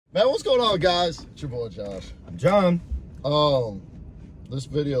Man, what's going on, guys? It's your boy Josh. I'm John. This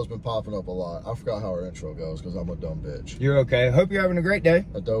video's been popping up a lot. I forgot how our intro goes because I'm a dumb bitch. You're okay. Hope you're having a great day.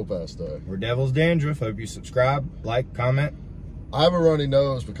 A dope ass day. We're Devil's Dandruff. Hope you subscribe, like, comment. I have a runny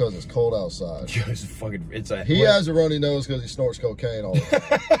nose because it's cold outside. He has a runny nose because he snorts cocaine all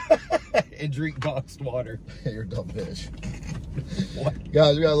the time. And drink boxed water. You're a dumb bitch. What?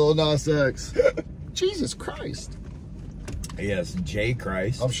 Guys, we got Lil Nas X. Jesus Christ. Yes, J.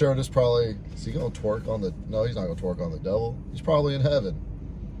 Christ. I'm sure this probably, is he going to twerk on the, no, he's not going to twerk on the devil. He's probably in heaven.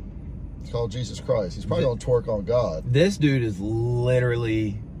 It's called Jesus Christ. He's probably going to twerk on God. This dude is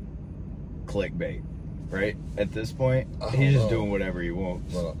literally clickbait, right? At this point, he's just doing whatever he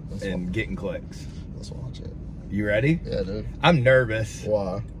wants and getting clicks. Let's watch it. You ready? Yeah, dude. I'm nervous.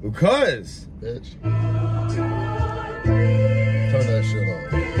 Why? Because. Bitch. Turn that shit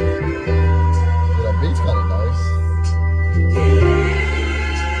on. Yeah, that beat's kind of nice.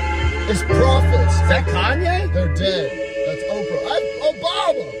 It's prophets. Is that Kanye? They're dead. That's Oprah.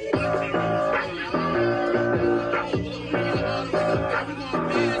 Obama.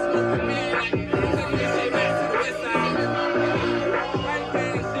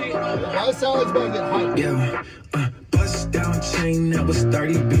 Why sound like it's about to get hyped? Yeah, bust down chain that was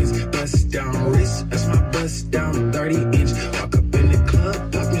 30 beans. Bust down wrist, that's my bust down 30-inch. Walk up in the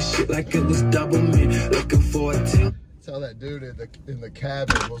club, popping shit like it was double mint. Looking for a tip. That's how that dude in the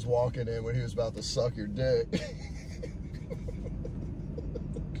cabin was walking in when he was about to suck your dick.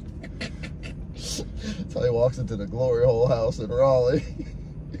 That's how he walks into the glory hole house in Raleigh.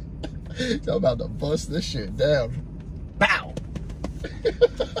 I'm about to bust this shit down. Bow.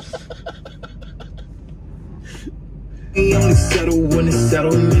 We only settle when the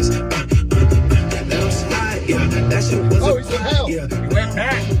settlements. Let them slide, yeah. That shit wasn't Oh, he's in hell. Yeah, He went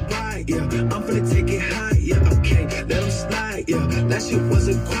back. Yeah, I'm finna take it high, yeah, okay. Let them slide, yeah. That shit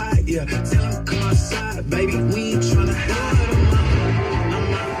wasn't quiet, yeah. Tell them come outside, baby. We ain't tryna hide.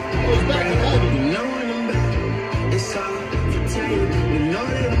 Oh, he's back in heaven. You know when I'm back, it's all for tape. You know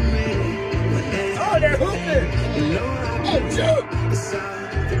that I'm ready. Oh, they're hooping. You know Oh, shoot. it's all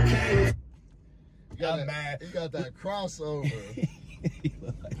for cake. I'm mad. He got that crossover. You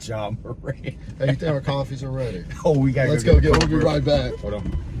look like John Moran. Hey, you think our coffees are ready? Oh, we gotta Let's go get. We'll be right back. Hold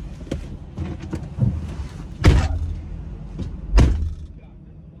on.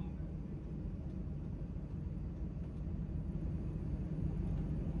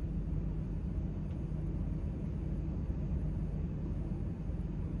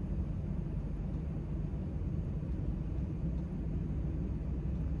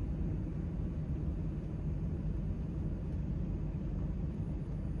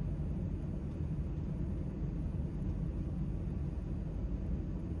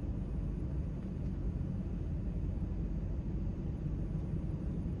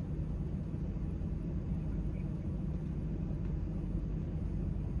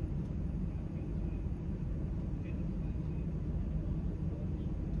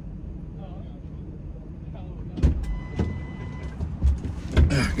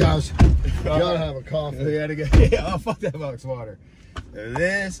 Guys, you gotta have a coffee. We gotta get. Yeah, oh, fuck that box water.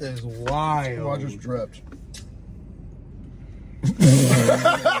 This is wild. Oh, I just dripped.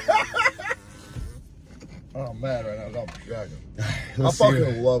 Oh, I'm mad right now. I'm distracted. I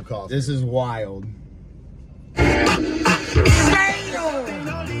fucking love coffee. This is wild.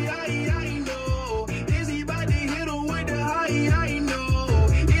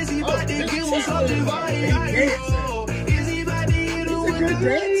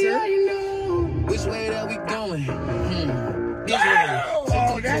 Which way that we going?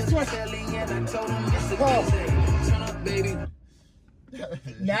 Oh, that's what. Turn up, baby.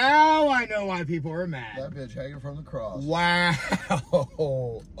 Now I know why people are mad. That bitch hanging from the cross. Wow.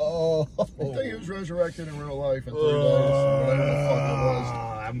 Oh. I think he was resurrected in real life in 3 days. Whatever the fuck it was.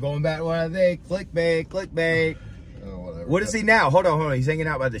 I'm going back to what I think. Clickbait, clickbait. Oh, whatever. What is he now? Hold on. He's hanging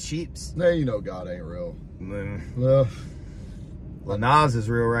out by the sheeps. Now you know God ain't real. Lil Nas is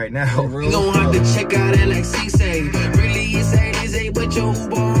real right now. You gon' have to check out LXC say. Really, it's 8, but your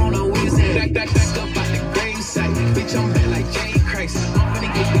Uber on the Wednesday. Back up at the grave site. Bitch, I'm back like J. Christ. I'm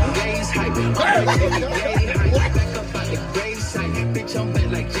finna get the gays hype. I'm finna get the gay hype. Back up at the grave site. Bitch, I'm back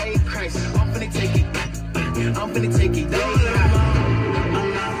like J. Christ. I'm finna take it. I'm finna take it. I'm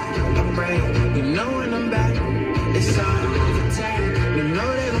not afraid. You know when I'm back, it's all for tape. You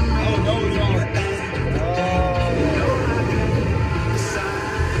know that I'm ready. Oh, no, it's wrong.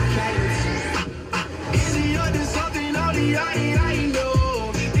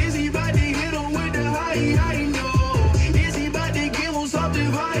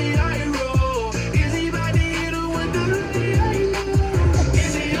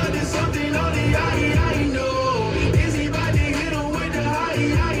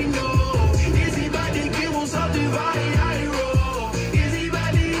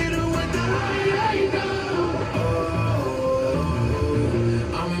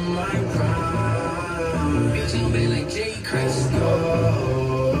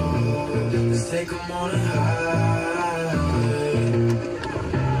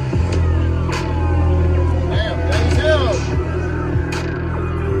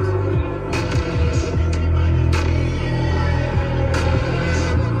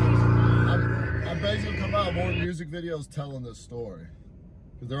 videos telling this story?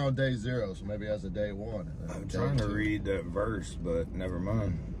 Because they're on day 0, so maybe as a day 1. I'm trying to read that verse, but never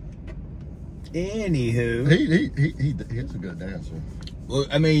mind. Anywho, he's a good dancer. Well,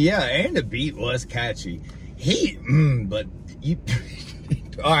 I mean, yeah, and the beat was catchy. But you.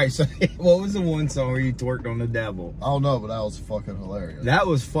 All right, so what was the one song where you twerked on the devil? I don't know, but that was fucking hilarious. That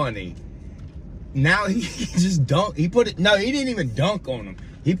was funny. Now he just dunked. He put it. No, he didn't even dunk on him.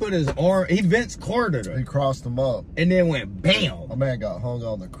 He put his arm. He Vince Cartered him. He crossed him up, and then went bam. My man got hung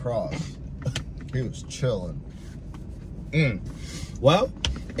on the cross. He was chilling. Well,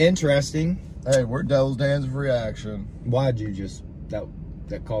 interesting. Hey, we're Devilsdandruffreactions. Why'd you just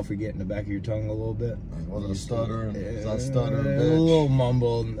that coffee get in the back of your tongue a little bit? Was it stuttering? Was I stuttering, a bitch? little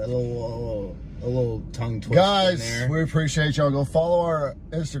mumble, a little tongue twist. Guys, in there. we appreciate y'all. Go follow our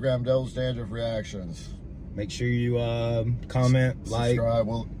Instagram, Devilsdandruffreactions. Make sure you comment, like, subscribe.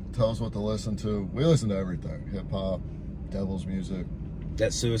 Tell us what to listen to. We listen to everything: hip hop, devil's music.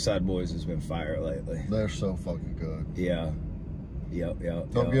 That Suicide Boys has been fire lately. They're so fucking good. Yeah.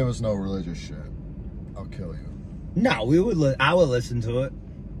 Yep. Don't give us no religious shit. I'll kill you. No, I would listen to it.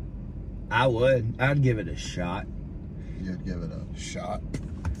 I would. I'd give it a shot. You'd give it a shot.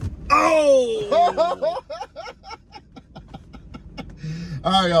 Oh!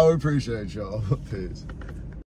 All right, y'all. We appreciate y'all. Peace.